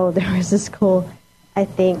even know there was a school, I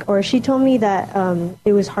think. Or she told me that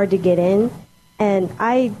it was hard to get in, and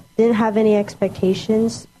I didn't have any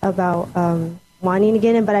expectations about wanting to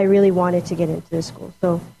get in, but I really wanted to get into the school.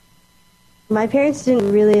 So my parents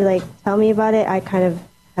didn't really like tell me about it. I kind of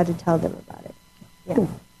had to tell them about it. Yeah. Cool.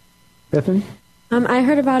 Bethany? I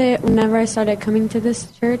heard about it whenever I started coming to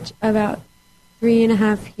this church about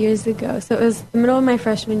 3.5 years ago. So it was the middle of my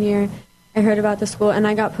freshman year. I heard about the school, and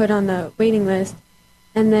I got put on the waiting list.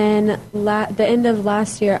 And then the end of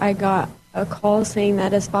last year, I got a call saying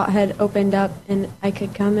that a spot had opened up and I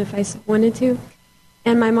could come if I wanted to.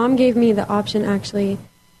 And my mom gave me the option, actually.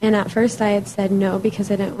 And at first I had said no because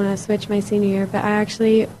I didn't want to switch my senior year. But I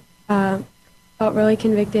actually felt really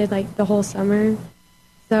convicted like the whole summer.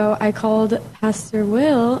 So I called Pastor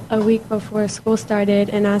Will a week before school started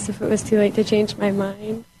and asked if it was too late to change my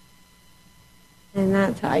mind. And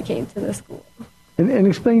that's how I came to the school. And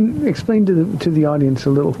explain to the audience a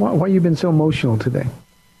little why you've been so emotional today.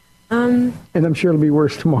 And I'm sure it'll be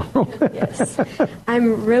worse tomorrow. Yes.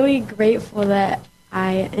 I'm really grateful that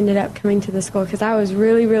I ended up coming to the school, because I was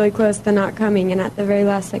really, really close to not coming. And at the very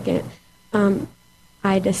last second,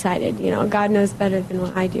 I decided, God knows better than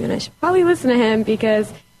what I do, and I should probably listen to him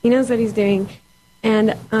because he knows what he's doing.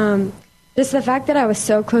 And just the fact that I was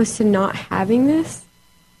so close to not having this,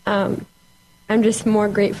 I'm just more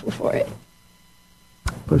grateful for it.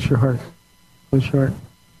 Bless your heart. Bless your heart.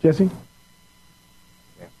 Jesse?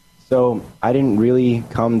 So I didn't really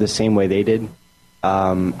come the same way they did.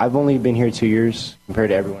 I've only been here 2 years compared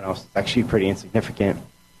to everyone else. It's actually pretty insignificant.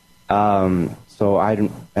 So I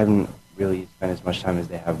haven't really spent as much time as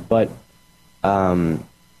they have. But I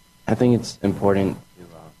think it's important to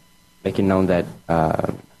make it known that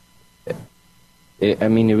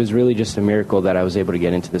it was really just a miracle that I was able to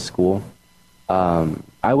get into the school.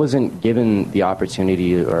 I wasn't given the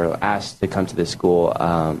opportunity or asked to come to this school.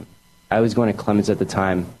 I was going to Clemens at the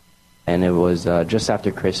time, and it was just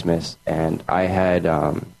after Christmas, and I had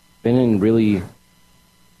been in a really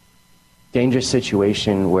dangerous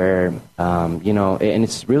situation where, and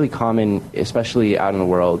it's really common, especially out in the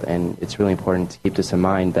world, and it's really important to keep this in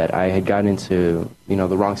mind, that I had gotten into,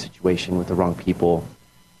 the wrong situation with the wrong people,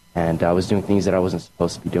 and I was doing things that I wasn't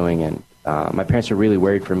supposed to be doing, and my parents were really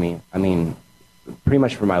worried for me. I mean, pretty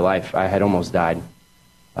much for my life. I had almost died.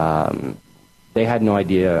 They had no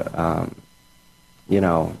idea,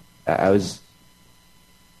 I was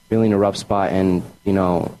really in a rough spot, and,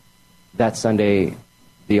 that Sunday,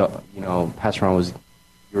 Pastor Ron you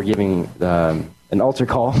were giving an altar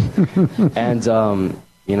call, and,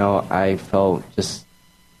 I felt just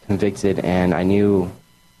convicted, and I knew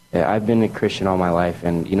I've been a Christian all my life,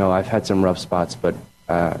 and, I've had some rough spots, but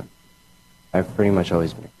I've pretty much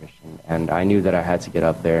always been a Christian, and I knew that I had to get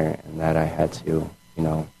up there, and that I had to,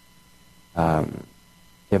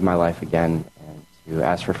 give my life again, and to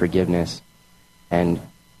ask for forgiveness. And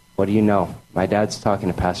what do you know? My dad's talking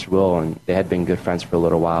to Pastor Will, and they had been good friends for a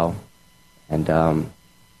little while. And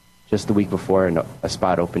just the week before, a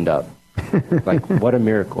spot opened up. Like, what a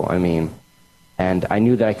miracle. I mean, and I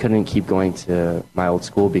knew that I couldn't keep going to my old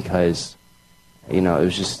school because, it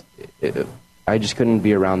was just, I just couldn't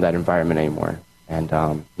be around that environment anymore. And,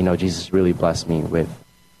 Jesus really blessed me with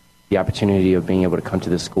the opportunity of being able to come to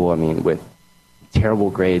this school. I mean, with terrible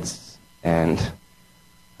grades, and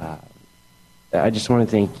I just want to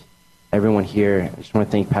thank everyone here. I just want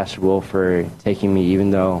to thank Pastor Will for taking me,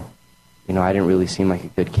 even though, I didn't really seem like a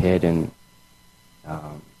good kid, and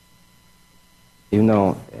even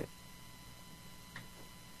though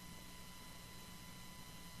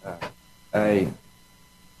I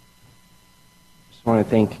just want to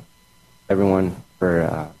thank everyone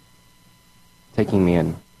for taking me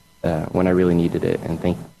in when I really needed it, and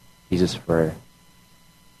thank Jesus for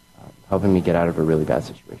helping me get out of a really bad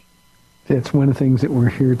situation. That's one of the things that we're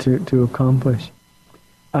here to accomplish.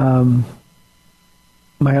 Myella?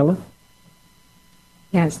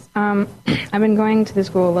 Yes. I've been going to the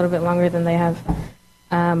school a little bit longer than they have,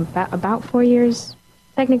 about 4 years.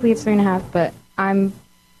 Technically it's 3.5, but I'm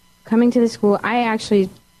coming to the school.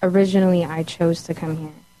 Originally I chose to come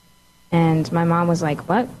here. And my mom was like,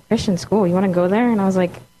 what? Christian school? You want to go there? And I was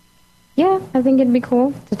like, yeah, I think it'd be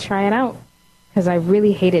cool to try it out. Because I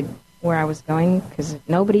really hated where I was going, because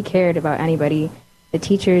nobody cared about anybody. The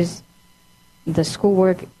teachers, the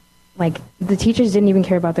schoolwork, the teachers didn't even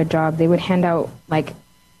care about their job. They would hand out, like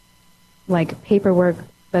paperwork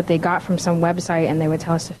that they got from some website, and they would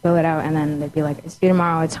tell us to fill it out, and then they'd be like, it's due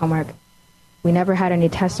tomorrow, it's homework. We never had any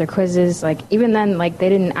tests or quizzes. Even then, they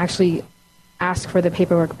didn't actually ask for the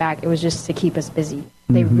paperwork back. It was just to keep us busy.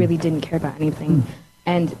 They really didn't care about anything.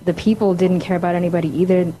 And the people didn't care about anybody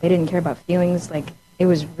either. They didn't care about feelings. It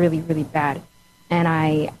was really, really bad. And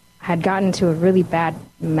I had gotten to a really bad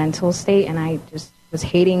mental state, and I just was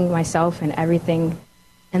hating myself and everything.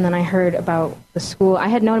 And then I heard about the school. I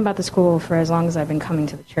had known about the school for as long as I've been coming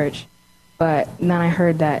to the church. But then I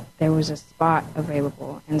heard that there was a spot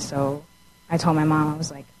available. And so I told my mom, I was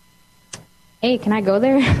like, hey, can I go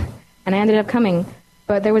there? And I ended up coming.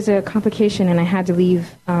 But there was a complication, and I had to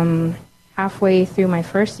leave halfway through my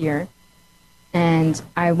first year. And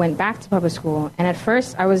I went back to public school. And at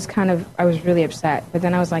first, I was really upset. But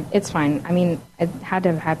then I was like, it's fine. I mean, it had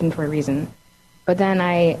to have happened for a reason. But then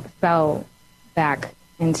I fell back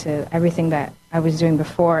into everything that I was doing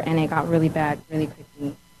before, and it got really bad really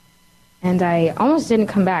quickly. And I almost didn't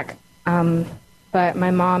come back. But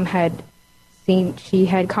my mom she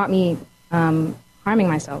had caught me harming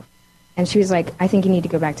myself. And she was like, I think you need to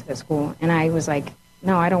go back to the school. And I was like,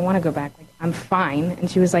 no, I don't want to go back. I'm fine. And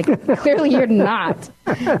she was like, clearly you're not.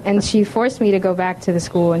 And she forced me to go back to the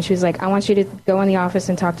school. And she was like, I want you to go in the office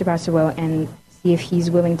and talk to Pastor Will and see if he's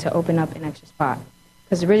willing to open up an extra spot.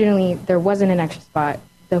 Because originally there wasn't an extra spot.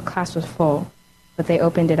 The class was full. But they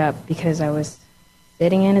opened it up because I was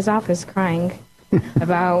sitting in his office crying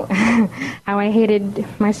about how I hated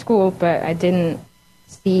my school, but I didn't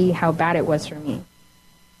see how bad it was for me.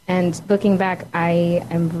 And looking back, I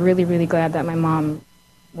am really, really glad that my mom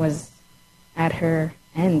was at her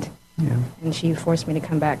end. Yeah. And she forced me to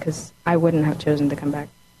come back, because I wouldn't have chosen to come back.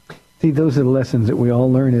 See, those are the lessons that we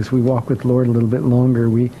all learn as we walk with the Lord a little bit longer.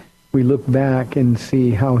 We look back and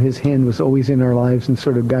see how his hand was always in our lives and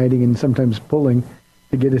sort of guiding and sometimes pulling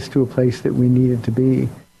to get us to a place that we needed to be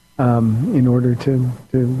in order to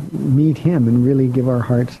meet him and really give our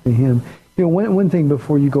hearts to him. You know, one thing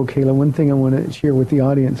before you go, Kayla, one thing I want to share with the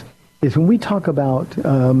audience is when we talk about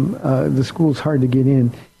the school's hard to get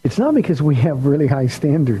in, it's not because we have really high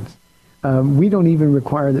standards. We don't even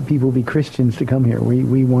require that people be Christians to come here.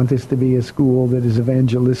 We want this to be a school that is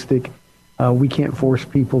evangelistic. We can't force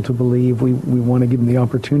people to believe. We want to give them the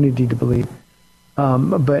opportunity to believe.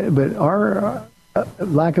 But our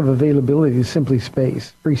lack of availability is simply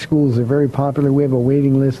space. Free schools are very popular. We have a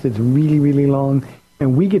waiting list that's really, really long.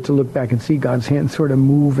 And we get to look back and see God's hand sort of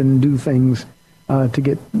move and do things to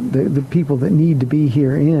get the people that need to be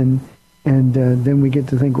here in. And then we get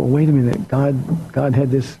to think, well, wait a minute, God had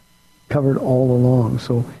this covered all along.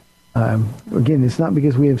 So, again, it's not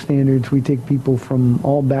because we have standards. We take people from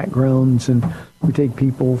all backgrounds, and we take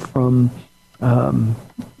people from,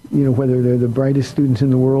 whether they're the brightest students in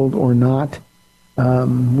the world or not.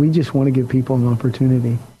 We just want to give people an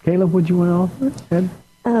opportunity. Caleb, would you want to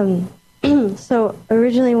offer? So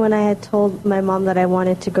originally when I had told my mom that I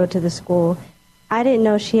wanted to go to the school, I didn't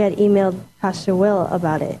know she had emailed Pastor Will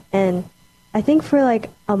about it. And I think for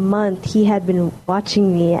like a month he had been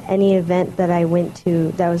watching me at any event that I went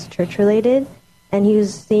to that was church related, and he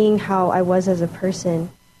was seeing how I was as a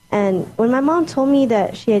person. And when my mom told me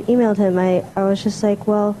that she had emailed him, I was just like,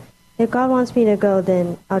 well, if God wants me to go,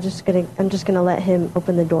 then I'm just gonna let him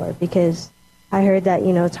open the door, because I heard that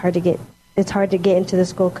it's hard to get into the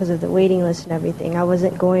school because of the waiting list and everything. I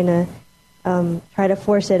wasn't going to try to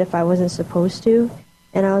force it if I wasn't supposed to.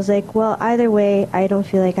 And I was like, well, either way, I don't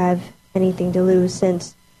feel like I have anything to lose,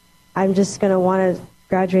 since I'm just going to want to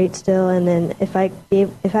graduate still. And then if I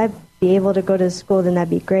be able to go to school, then that'd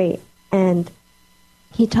be great. And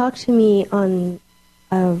he talked to me on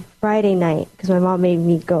a Friday night, because my mom made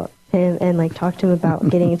me go up to him and talk to him about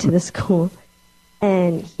getting into the school.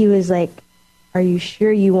 And he was like, are you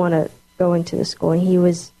sure you want to go into the school? And he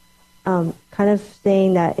was kind of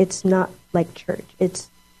saying that it's not like church. It's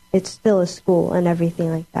still a school and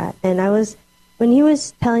everything like that. And when he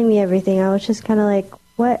was telling me everything, I was just kind of like,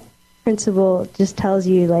 what principle just tells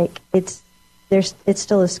you it's it's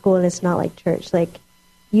still a school and it's not like church. Like,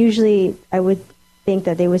 usually I would think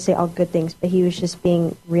that they would say all good things, but he was just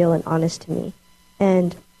being real and honest to me.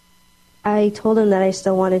 And I told him that I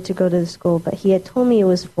still wanted to go to the school, but he had told me it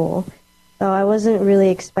was full, so I wasn't really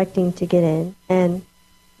expecting to get in. And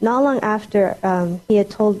not long after, he had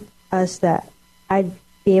told us that I'd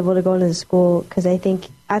be able to go into the school, because I think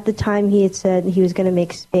at the time he had said he was going to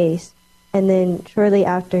make space, and then shortly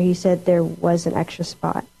after he said there was an extra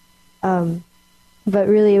spot. But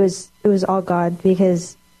really it was all God,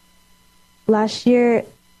 because last year,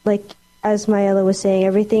 like as Mayela was saying,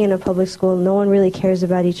 everything in a public school, no one really cares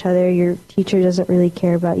about each other. Your teacher doesn't really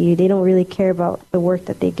care about you. They don't really care about the work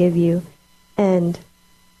that they give you. And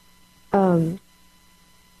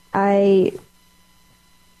I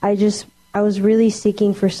was really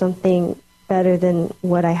seeking for something better than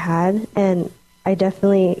what I had, and I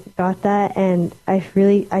definitely got that. And I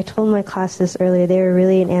told my class this earlier, they were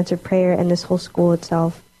really an answered prayer, and this whole school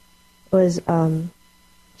itself was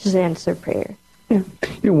just an answered prayer. Yeah.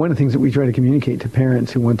 One of the things that we try to communicate to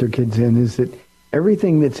parents who want their kids in is that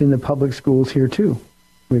everything that's in the public schools here too.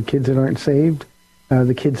 We have kids that aren't saved.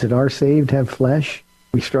 The kids that are saved have flesh.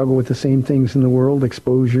 We struggle with the same things in the world,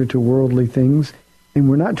 exposure to worldly things. And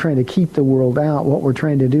we're not trying to keep the world out. What we're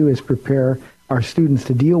trying to do is prepare our students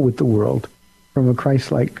to deal with the world from a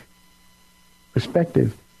Christ-like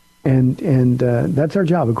perspective. And that's our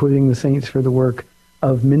job, equipping the saints for the work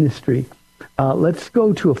of ministry. Let's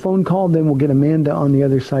go to a phone call, then we'll get Amanda on the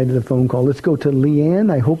other side of the phone call. Let's go to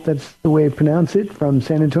Leanne, I hope that's the way I pronounce it, from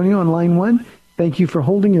San Antonio on line 1. Thank you for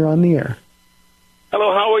holding. You're on the air.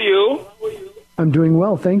 Hello, how are you? I'm doing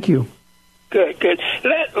well, thank you. Good.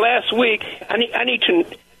 Last week, I need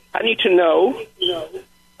to know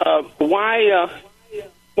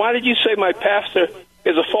why did you say my pastor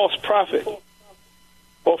is a false prophet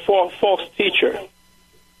or false teacher?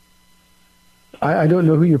 I don't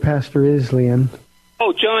know who your pastor is, Leanne.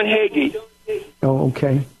 Oh, John Hagee. Oh,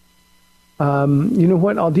 okay. You know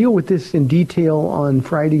what? I'll deal with this in detail on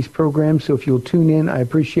Friday's program, so if you'll tune in, I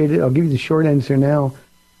appreciate it. I'll give you the short answer now.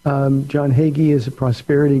 John Hagee is a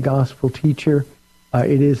prosperity gospel teacher.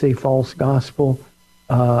 It is a false gospel.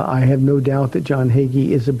 I have no doubt that John Hagee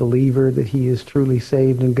is a believer, that he is truly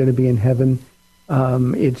saved and going to be in heaven.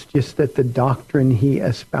 It's just that the doctrine he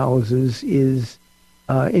espouses is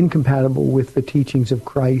incompatible with the teachings of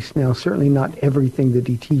Christ. Now, certainly not everything that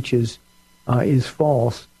he teaches is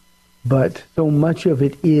false, but so much of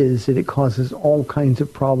it is that it causes all kinds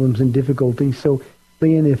of problems and difficulties. So,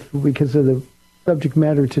 Leanne, if because of the subject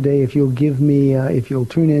matter today, if you'll if you'll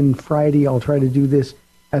tune in Friday, I'll try to do this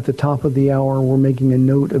at the top of the hour. We're making a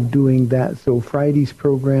note of doing that. So Friday's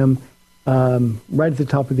program, right at the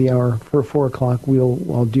top of the hour for 4 o'clock,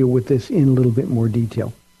 I'll deal with this in a little bit more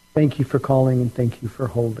detail. Thank you for calling, and thank you for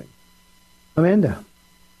holding. Amanda.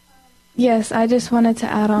 Yes, I just wanted to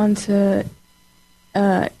add on to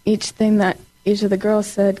each thing that each of the girls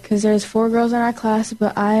said, because there's 4 girls in our class,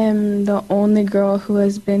 but I am the only girl who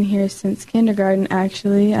has been here since kindergarten,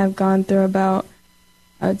 actually. I've gone through about,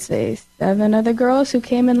 I would say, 7 other girls who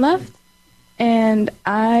came and left, and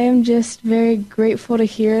I am just very grateful to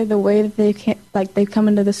hear the way that they've come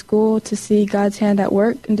into the school, to see God's hand at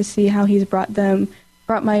work, and to see how he's brought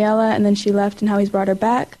Mayela, and then she left, and how he's brought her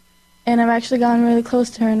back. And I've actually gotten really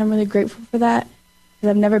close to her, and I'm really grateful for that. Because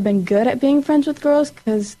I've never been good at being friends with girls,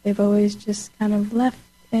 because they've always just kind of left,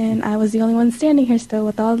 and I was the only one standing here still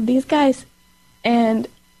with all of these guys. And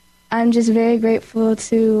I'm just very grateful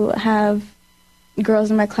to have girls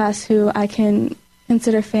in my class who I can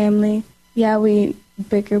consider family. Yeah, we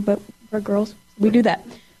bicker, but we're girls. We do that.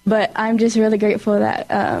 But I'm just really grateful that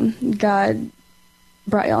God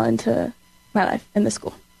brought y'all into my life in the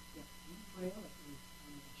school.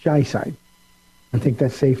 Shy side. I think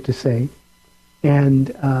that's safe to say. And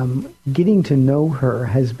getting to know her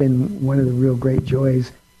has been one of the real great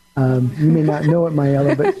joys. You may not know it,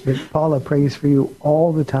 Mayela, but Paula prays for you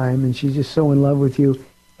all the time, and she's just so in love with you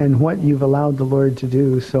and what you've allowed the Lord to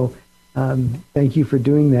do. So thank you for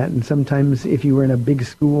doing that. And sometimes if you were in a big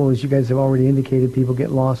school, as you guys have already indicated, people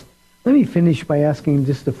get lost. Let me finish by asking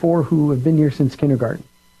just the 4 who have been here since kindergarten.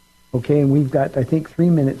 Okay, and we've got, I think, 3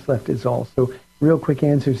 minutes left is all. So real quick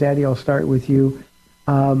answers. Addie, I'll start with you.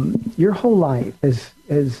 Your whole life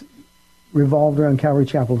has revolved around Calvary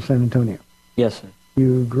Chapel of San Antonio. Yes, sir.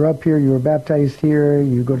 You grew up here, you were baptized here,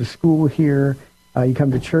 you go to school here, you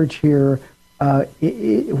come to church here.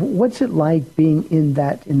 What's it like being in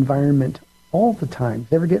that environment all the time?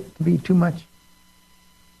 Does it ever get to be too much?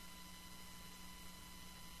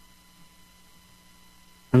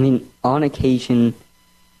 I mean, on occasion,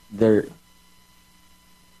 let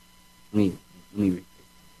me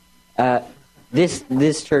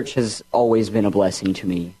this church has always been a blessing to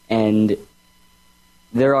me, and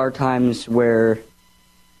there are times where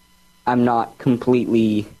I'm not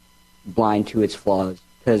completely blind to its flaws,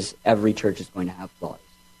 because every church is going to have flaws.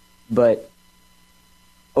 But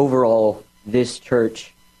overall, this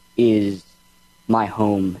church is my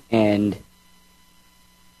home, and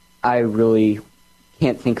I really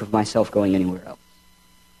can't think of myself going anywhere else.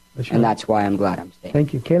 Sure. And that's why I'm glad I'm staying.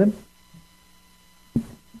 Thank you. Caleb?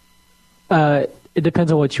 It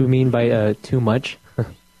depends on what you mean by too much.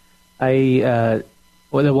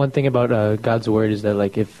 Well, the one thing about God's word is that,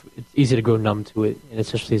 like, if it's easy to grow numb to it, and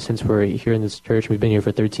especially since we're here in this church, we've been here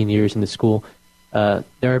for 13 years in the school. There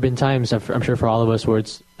have been times, I'm sure for all of us, where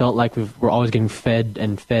it's felt like we're always getting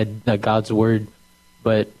fed God's word.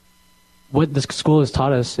 But what this school has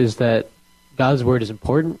taught us is that God's word is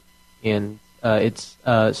important, and it's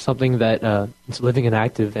something that it's living and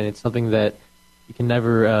active, and it's something that you can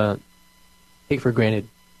never take for granted.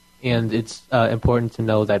 And it's important to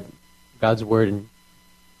know that God's word, and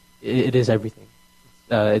it is everything.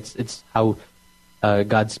 It's how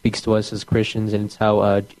God speaks to us as Christians, and it's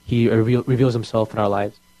how He reveals Himself in our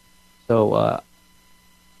lives. So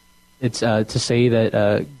it's to say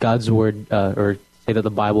that God's word, or say that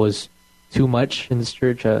the Bible is too much in this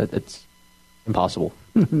church, it's impossible.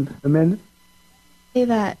 Amanda? Say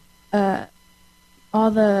that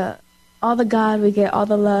all the God we get, all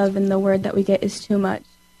the love and the word that we get is too much.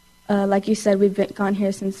 Like you said, we've gone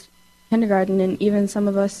here since kindergarten, and even some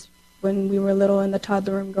of us when we were little in the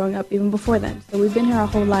toddler room growing up, even before then. So we've been here our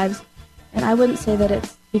whole lives, and I wouldn't say that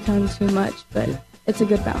it's become too much, but it's a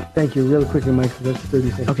good balance. Thank you. Really quickly, Mike, for that's 30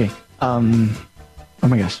 seconds. Okay. Oh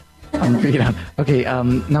my gosh. I'm freaking out. Okay.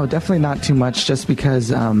 No, definitely not too much, just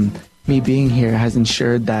because me being here has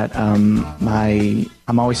ensured that I'm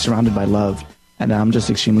always surrounded by love. And I'm just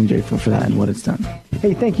extremely grateful for that and what it's done.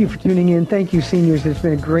 Hey, thank you for tuning in. Thank you, seniors. It's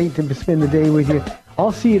been great to spend the day with you.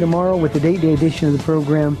 I'll see you tomorrow with the date-day edition of the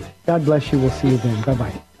program. God bless you. We'll see you then.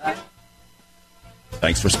 Bye-bye.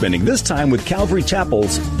 Thanks for spending this time with Calvary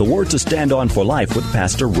Chapel's The Word to Stand On for Life with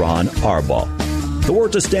Pastor Ron Arbaugh. The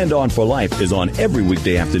Word to Stand On for Life is on every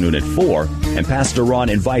weekday afternoon at 4, and Pastor Ron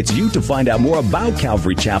invites you to find out more about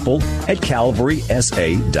Calvary Chapel at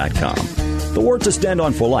calvarysa.com. The Word to Stand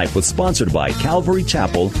On for Life was sponsored by Calvary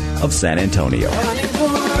Chapel of San Antonio.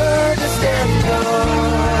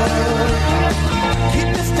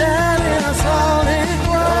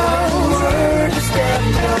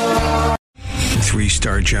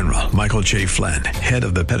 Three-star General Michael J. Flynn, head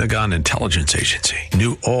of the Pentagon Intelligence Agency,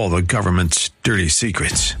 knew all the government's dirty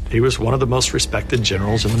secrets. He was one of the most respected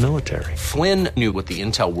generals in the military. Flynn knew what the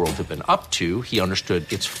intel world had been up to. He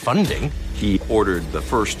understood its funding. He ordered the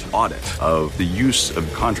first audit of the use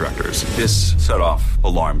of contractors. This set off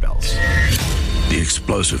alarm bells. The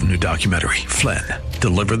explosive new documentary, Flynn,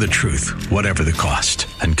 Deliver the Truth, Whatever the Cost,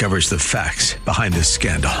 uncovers the facts behind this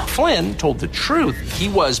scandal. Flynn told the truth. He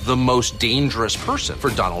was the most dangerous person for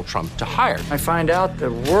Donald Trump to hire. I find out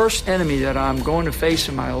the worst enemy that I'm going to face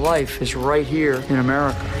in my life is right here in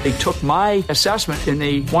America. They took my assessment and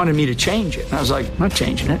they wanted me to change it. And I was like, I'm not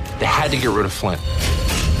changing it. They had to get rid of Flynn.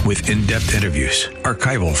 With in-depth interviews,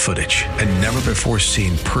 archival footage, and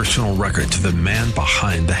never-before-seen personal records of the man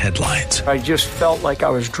behind the headlines. I just felt like I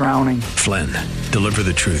was drowning. Flynn, Deliver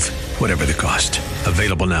the Truth, Whatever the Cost.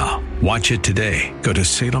 Available now. Watch it today. Go to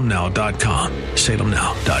salemnow.com.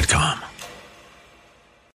 salemnow.com.